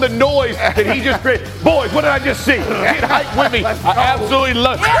tell them the noise that he just created. Boys, what did I just see? Get hyped with me. I absolutely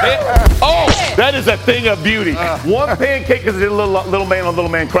love it. Oh, that is a thing of beauty. One pancake is a little man on little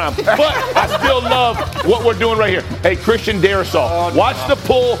man crime. But I still love what we're doing right here. Hey, Christian Darrisaw, watch the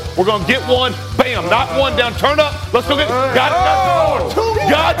pull. We're going to get one. Bam, knock one down. Turn up. Let's go get got some more.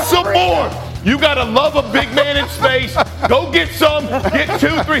 Got some more. You got to love a big man in space. Go get some. Get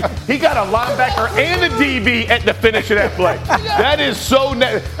 2, 3. He got a linebacker and a DB at the finish of that play. That is so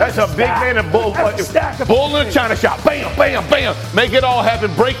that's a big man in bull in a China shop. Bam, bam, bam. Make it all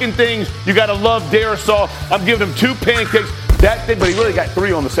happen. Breaking things. You got to love Darrisaw. I'm giving him 2 pancakes. That thing, but he really got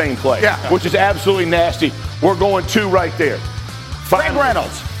 3 on the same play, which is absolutely nasty. We're going 2 right there. Frank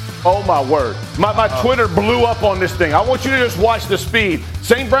Reynolds. Oh, my word. My Twitter blew up on this thing. I want you to just watch the speed.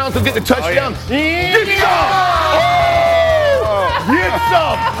 St. Brown's will get the touchdown. Get some! Get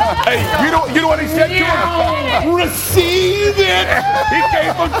some! Hey, you know what he said to him? Receive it! He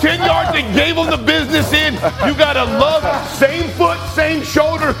came from 10 yards and gave him the business in. You got to love same foot, same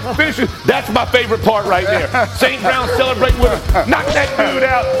shoulder, finishes. That's my favorite part right there. St. Brown celebrating with him. Knock that dude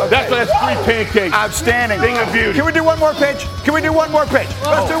out. That's 3 pancakes. Outstanding. Thing of beauty. Can we do one more pitch? Let's do one more.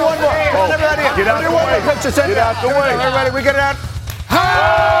 Get out the way. Get out the way. Everybody, we get it out.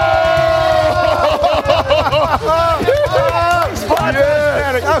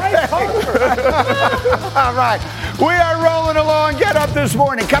 All right. We are rolling along. Get up this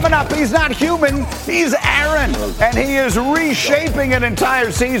morning. Coming up, he's not human. He's Aaron. And he is reshaping an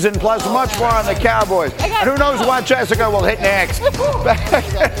entire season, plus much more on the Cowboys. And who knows what Jessica will hit next.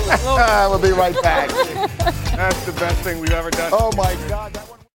 We'll be right back. That's the best thing we've ever done. Oh, my God.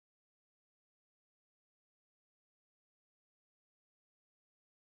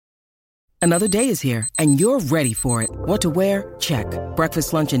 Another day is here, and you're ready for it. What to wear? Check.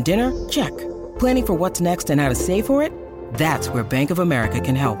 Breakfast, lunch, and dinner? Check. Planning for what's next and how to save for it? That's where Bank of America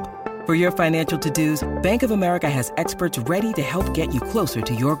can help. For your financial to-dos, Bank of America has experts ready to help get you closer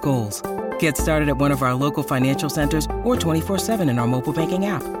to your goals. Get started at one of our local financial centers or 24/7 in our mobile banking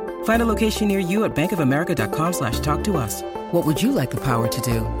app. Find a location near you at bankofamerica.com/talktous. What would you like the power to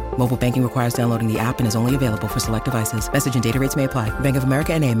do? Mobile banking requires downloading the app and is only available for select devices. Message and data rates may apply. Bank of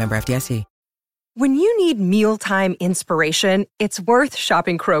America NA, member FDIC. When you need mealtime inspiration, it's worth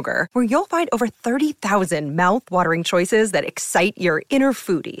shopping Kroger, where you'll find over 30,000 mouth-watering choices that excite your inner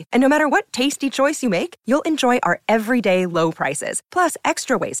foodie. And no matter what tasty choice you make, you'll enjoy our everyday low prices, plus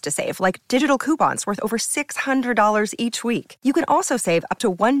extra ways to save, like digital coupons worth over $600 each week. You can also save up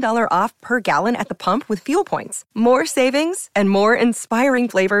to $1 off per gallon at the pump with fuel points. More savings and more inspiring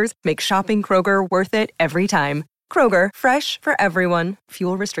flavors make shopping Kroger worth it every time. Kroger, fresh for everyone.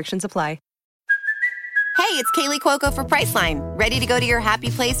 Fuel restrictions apply. Hey, it's Kaylee Cuoco for Priceline. Ready to go to your happy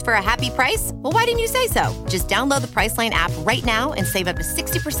place for a happy price? Well, why didn't you say so? Just download the Priceline app right now and save up to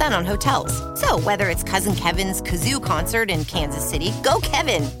 60% on hotels. So whether it's Cousin Kevin's Kazoo Concert in Kansas City, go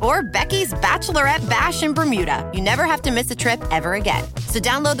Kevin, or Becky's Bachelorette Bash in Bermuda, you never have to miss a trip ever again. So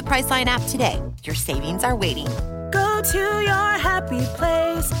download the Priceline app today. Your savings are waiting. Go to your happy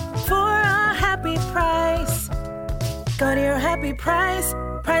place for a happy price. Go to your happy price,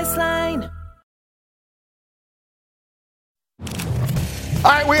 Priceline. All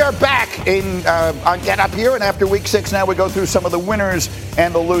right, we are back on Get Up here, and after Week 6 now we go through some of the winners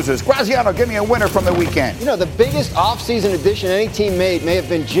and the losers. Graziano, give me a winner from the weekend. You know, the biggest offseason addition any team made may have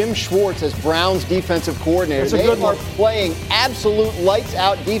been Jim Schwartz as Browns defensive coordinator. They are playing absolute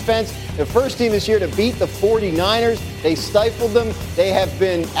lights-out defense. The first team this year to beat the 49ers. They stifled them. They have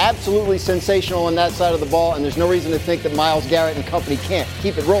been absolutely sensational on that side of the ball, and there's no reason to think that Myles Garrett and company can't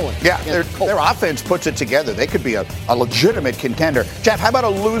keep it rolling. Yeah, their offense puts it together. They could be a legitimate contender. Jeff, how about a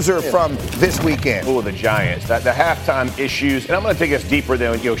loser from this weekend? Oh, the Giants. The halftime issues, and I'm going to take us deeper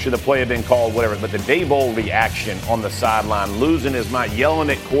than, should the play have been called, whatever, but the Daboll reaction on the sideline, losing his mind, yelling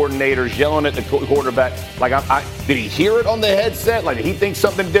at coordinators, yelling at the quarterback. Like, did he hear it on the headset? Like, did he think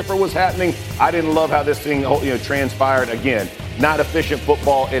something different was happening? I didn't love how this thing, transpired. Again, not efficient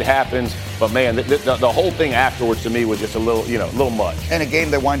football. It happens. But, man, the whole thing afterwards to me was just a little much. And a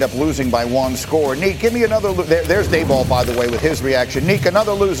game they wind up losing by one score. Neek, give me another. There's Daboll, by the way, with his reaction. Neek,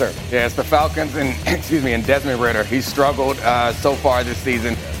 another loser. Yeah, it's the Falcons and Desmond Ridder. He's struggled so far this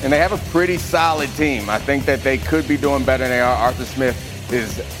season, and they have a pretty solid team. I think that they could be doing better than they are. Arthur Smith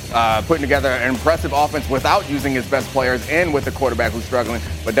is putting together an impressive offense without using his best players and with the quarterback who's struggling.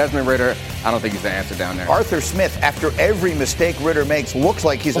 But Desmond Ridder, I don't think he's the answer down there. Arthur Smith, after every mistake Ridder makes, looks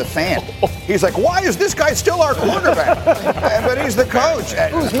like he's a fan. He's like, why is this guy still our quarterback? But he's the coach.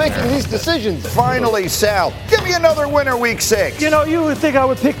 Who's making these decisions? Finally, Sal, give me another winner Week 6. You would think I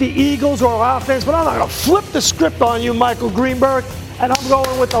would pick the Eagles or offense, but I'm not going to flip the script on you, Michael Greenberg. And I'm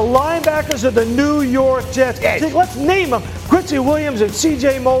going with the linebackers of the New York Jets. Yes. Let's name them. Quincy Williams and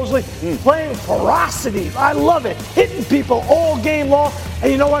C.J. Mosley playing ferocity. I love it. Hitting people all game long.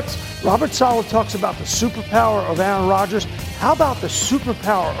 And you know what? Robert Saleh talks about the superpower of Aaron Rodgers. How about the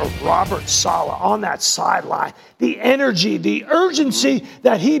superpower of Robert Saleh on that sideline? The energy, the urgency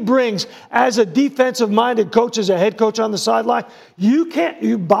that he brings as a defensive-minded coach, as a head coach on the sideline.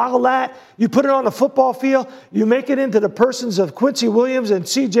 You bottle that, you put it on the football field, you make it into the persons of Quincy Williams and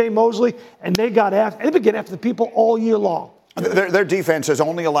C.J. Mosley, and they've been getting after the people all year long. Their defense has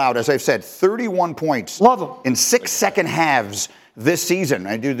only allowed, as I've said, 31 points. Love them. In 6 second halves this season.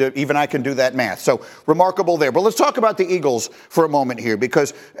 Even I can do that math. So remarkable there. But let's talk about the Eagles for a moment here,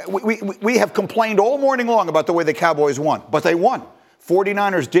 because we have complained all morning long about the way the Cowboys won, but they won.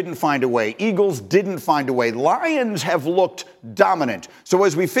 49ers didn't find a way. Eagles didn't find a way. Lions have looked dominant. So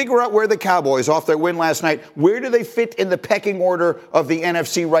as we figure out where the Cowboys, off their win last night, where do they fit in the pecking order of the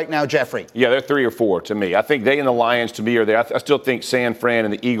NFC right now, Jeffrey? Yeah, they're 3 or 4 to me. I think they and the Lions to me are there. I still think San Fran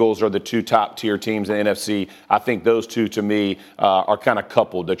and the Eagles are the 2 top-tier teams in the NFC. I think those 2 to me are kind of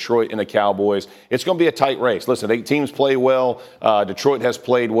coupled, Detroit and the Cowboys. It's going to be a tight race. Listen, teams play well. Detroit has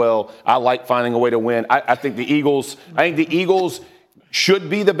played well. I like finding a way to win. I think the Eagles should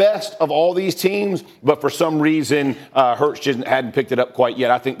be the best of all these teams, but for some reason, Hurts hadn't picked it up quite yet.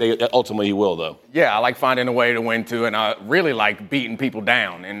 I think ultimately he will, though. Yeah, I like finding a way to win, too, and I really like beating people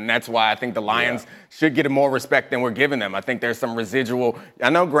down, and that's why I think the Lions should get more respect than we're giving them. I think there's some residual – I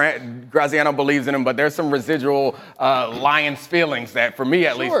know Graziano believes in them, but there's some residual Lions feelings that, for me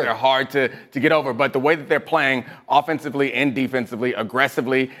at least, they're hard to get over. But the way that they're playing offensively and defensively,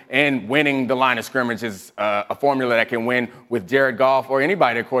 aggressively, and winning the line of scrimmage is a formula that can win with Jared Goff or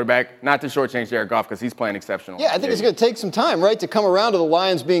anybody at quarterback, not to shortchange Jared Goff because he's playing exceptional. Yeah, I think it's going to take some time, right, to come around to the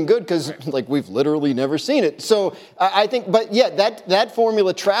Lions being good because, we've literally never seen it. So I think, but yeah, that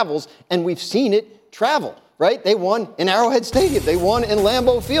formula travels, and we've seen it travel, right? They won in Arrowhead Stadium. They won in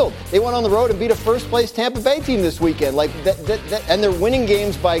Lambeau Field. They went on the road and beat a first-place Tampa Bay team this weekend. And they're winning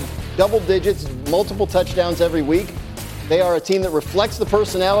games by double digits, multiple touchdowns every week. They are a team that reflects the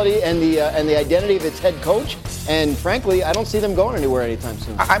personality and the identity of its head coach. And frankly, I don't see them going anywhere anytime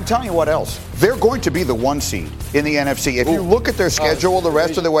soon. I'm telling you what else. They're going to be the 1 seed in the NFC. If you look at their schedule the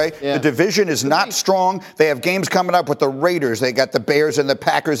rest of the way, the division is not strong. They have games coming up with the Raiders. They got the Bears and the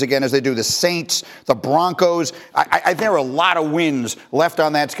Packers again as they do the Saints, the Broncos. There are a lot of wins left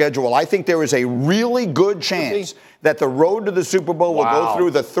on that schedule. I think there is a really good chance that the road to the Super Bowl will go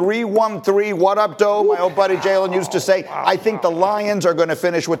through the 3-1-3. What up, Doe? My old buddy Jalen used to say. I think the Lions are going to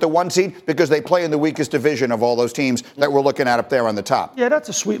finish with the 1 seed because they play in the weakest division of all those teams that we're looking at up there on the top. Yeah, that's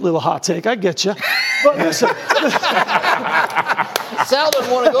a sweet little hot take. I get you. But listen. Sal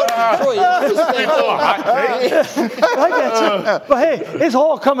doesn't want to go to Detroit. I get you. But hey, it's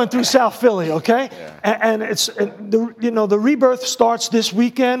all coming through South Philly, okay? Yeah. And the rebirth starts this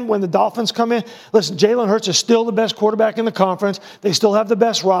weekend when the Dolphins come in. Listen, Jalen Hurts is still the best quarterback in the conference. They still have the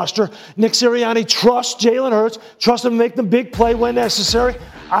best roster. Nick Sirianni trusts Jalen Hurts, trusts him to make the big play when necessary.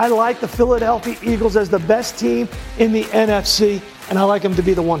 I like the Philadelphia Eagles as the best team in the NFC. and I like them to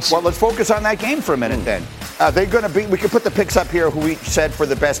be the 1 seed. Well, let's focus on that game for a minute then. They're going to be, we can put the picks up here who we said for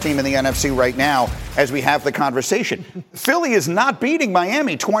the best team in the NFC right now as we have the conversation. Philly is not beating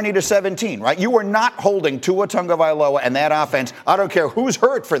Miami 20-17, right? You are not holding Tua Tagovailoa and that offense. I don't care who's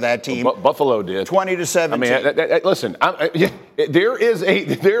hurt for that team. Buffalo did. 20-17. I mean, listen, there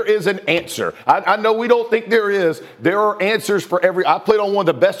is an answer. I know we don't think there is. There are answers for every. I played on one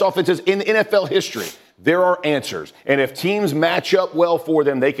of the best offenses in NFL history. There are answers. And if teams match up well for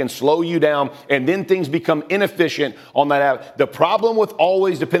them, they can slow you down, and then things become inefficient on that. The problem with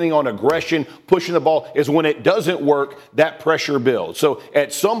always depending on aggression, pushing the ball, is when it doesn't work, that pressure builds. So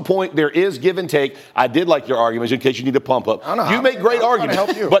at some point, there is give and take. I did like your arguments in case you need to pump up. You make great arguments.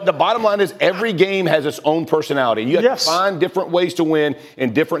 Help you. But the bottom line is every game has its own personality. You have to find different ways to win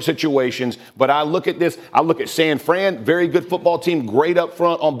in different situations. But I look at this. I look at San Fran, very good football team, great up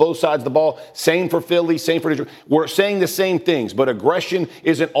front on both sides of the ball. Same for Philly. Same for Detroit. We're saying the same things, but aggression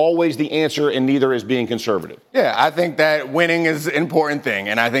isn't always the answer, and neither is being conservative. Yeah, I think that winning is an important thing,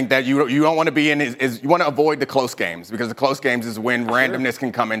 and I think that you don't want to be in you want to avoid the close games, because the close games is when randomness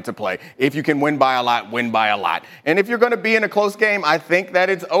can come into play. If you can win by a lot, win by a lot. And if you're going to be in a close game, I think that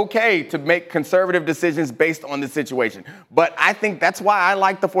it's okay to make conservative decisions based on the situation. But I think that's why I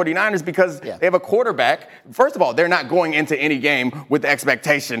like the 49ers, because they have a quarterback. First of all, they're not going into any game with the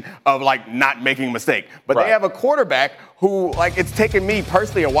expectation of not making a mistake. But they have a quarterback who, it's taken me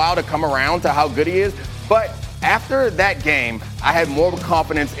personally a while to come around to how good he is. But after that game, I had more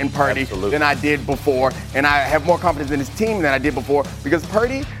confidence in Purdy than I did before. And I have more confidence in his team than I did before, because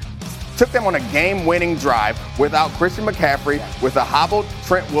Purdy took them on a game-winning drive without Christian McCaffrey, with a hobbled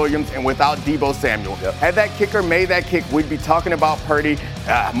Trent Williams, and without Deebo Samuel. Had that kicker made that kick, we'd be talking about Purdy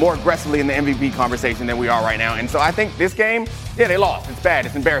more aggressively in the MVP conversation than we are right now. And so I think this game, they lost. It's bad.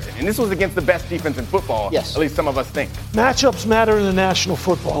 It's embarrassing. And this was against the best defense in football, at least some of us think. Matchups matter in the National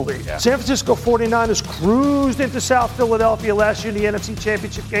Football League. San Francisco 49ers cruised into South Philadelphia last year in the NFC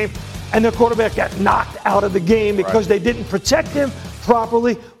Championship game, and their quarterback got knocked out of the game because they didn't protect him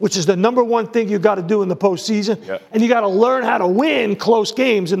properly, which is the number one thing you got to do in the postseason. And you got to learn how to win close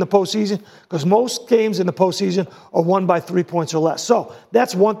games in the postseason, because most games in the postseason are won by 3 points or less. So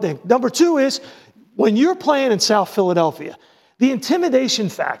that's one thing. Number two is, when you're playing in South Philadelphia, the intimidation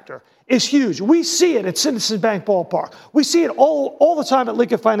factor is huge. We see it at Citizens Bank Ballpark. We see it all the time at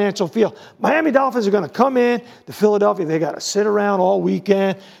Lincoln Financial Field. Miami Dolphins are going to come in to Philadelphia. They got to sit around all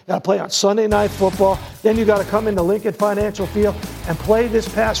weekend. Got to play on Sunday Night Football. Then you got to come into Lincoln Financial Field and play this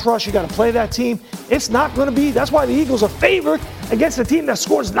pass rush. You got to play that team. It's not going to be. That's why the Eagles are favored against a team that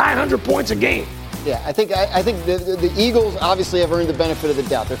scores 900 points a game. Yeah, I think the Eagles obviously have earned the benefit of the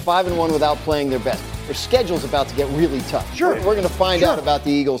doubt. They're 5-1 without playing their best. Their schedule's about to get really tough. We're going to find out about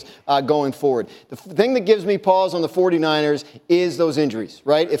the Eagles going forward. The thing that gives me pause on the 49ers is those injuries,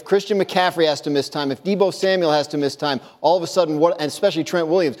 right? If Christian McCaffrey has to miss time, if Deebo Samuel has to miss time, all of a sudden, and especially Trent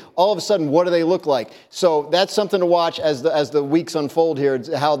Williams, all of a sudden, what do they look like? So that's something to watch as the weeks unfold here,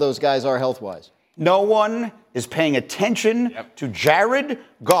 how those guys are health-wise. No one is paying attention to Jared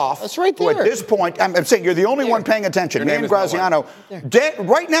Goff. That's right there. Who at this point, I'm saying you're the only one paying attention. Me and Graziano.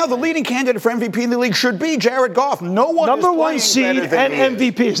 Right now, the leading candidate for MVP in the league should be Jared Goff. No one number is one seed and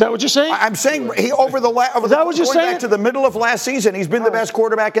MVP. Is that what you're saying? I'm saying over back to the middle of last season, he's been the best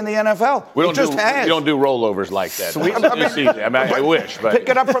quarterback in the NFL. We don't do rollovers like that. I wish. But pick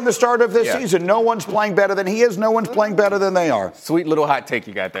it up from the start of this season. No one's playing better than he is. No one's playing better than they are. Sweet little hot take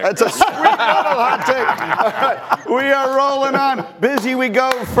you got there. That's a sweet little hot take. We are rolling on. Busy we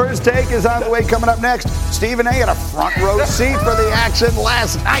go. First take is on the way. Coming up next, Stephen A. had a front row seat for the action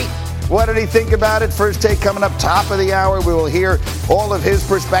last night. What did he think about it? First take coming up top of the hour. We will hear all of his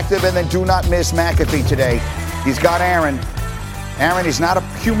perspective, and then do not miss McAfee today. He's got Aaron. Aaron, he's not a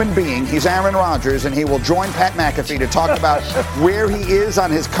human being. He's Aaron Rodgers, and he will join Pat McAfee to talk about where he is on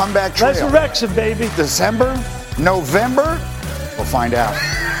his comeback trail. Resurrection, baby. December? November? We'll find out.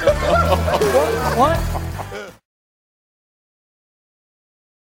 What?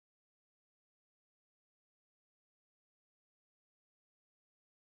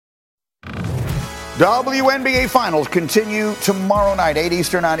 WNBA Finals continue tomorrow night, 8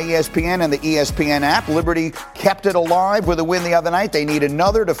 Eastern on ESPN and the ESPN app. Liberty kept it alive with a win the other night. They need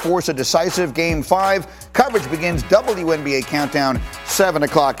another to force a decisive Game 5. Coverage begins WNBA Countdown, 7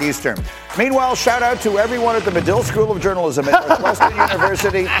 o'clock Eastern. Meanwhile, shout out to everyone at the Medill School of Journalism at Northwestern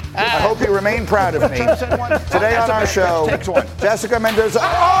University. I hope you remain proud of me. Today on our show, Jessica Mendoza.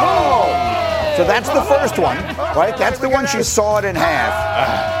 Oh! So that's the first one, right? That's the one she sawed in half.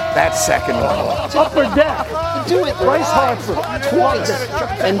 That second one. Upper deck. Do it, Bryce Hartford, twice,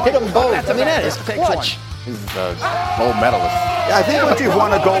 and hit them both. I mean, that is clutch. He's a gold medalist. Yeah, I think once you've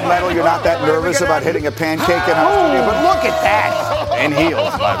won a gold medal, you're not that nervous about hitting a pancake in Australia. But look at that. And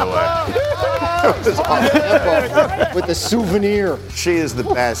heels, by the way. With the souvenir. She is the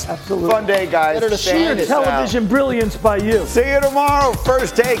best. Absolutely. Fun day, guys. Better to Stand sheer us out. Television brilliance by you. See you tomorrow.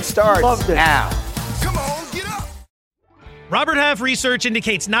 First Take starts Loved it. now. Robert Half research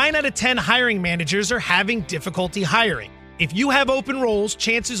indicates 9 out of 10 hiring managers are having difficulty hiring. If you have open roles,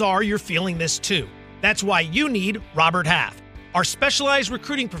 chances are you're feeling this too. That's why you need Robert Half. Our specialized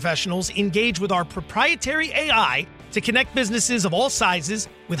recruiting professionals engage with our proprietary AI to connect businesses of all sizes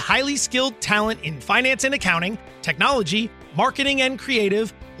with highly skilled talent in finance and accounting, technology, marketing and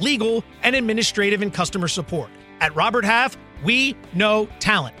creative, legal, and administrative and customer support. At Robert Half, we know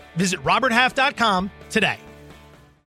talent. Visit roberthalf.com today.